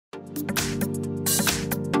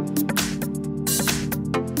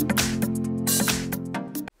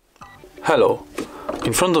Hello!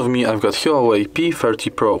 In front of me I've got HUAWEI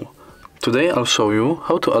P30 Pro. Today I'll show you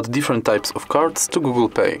how to add different types of cards to Google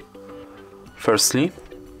Pay. Firstly,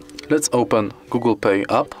 let's open Google Pay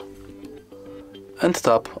app and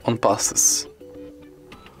tap on Passes.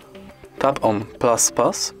 Tap on Plus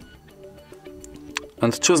Pass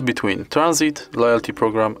and choose between Transit, Loyalty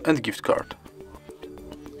Program and Gift Card.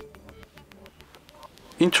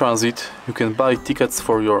 In Transit you can buy tickets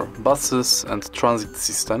for your buses and transit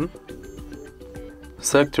system.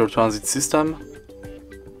 Select your transit system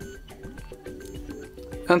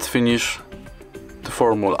and finish the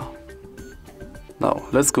formula. Now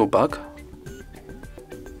let's go back.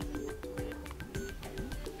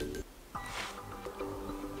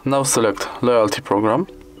 Now select Loyalty Program.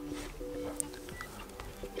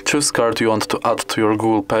 Choose card you want to add to your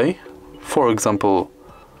Google Pay, for example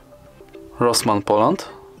Rossmann Poland.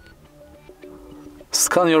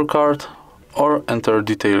 Scan your card or enter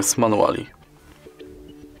details manually.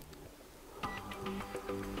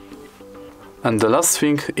 And the last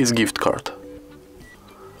thing is gift card.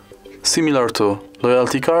 Similar to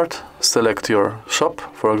loyalty card, select your shop,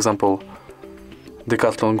 for example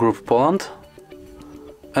Decathlon Group Poland,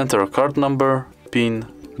 enter card number, PIN,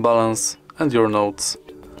 balance and your notes,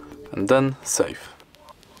 and then save.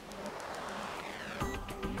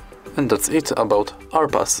 And that's it about our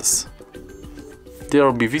passes. They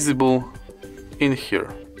will be visible in here.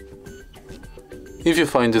 If you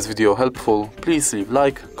find this video helpful, please leave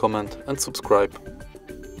like, comment and subscribe.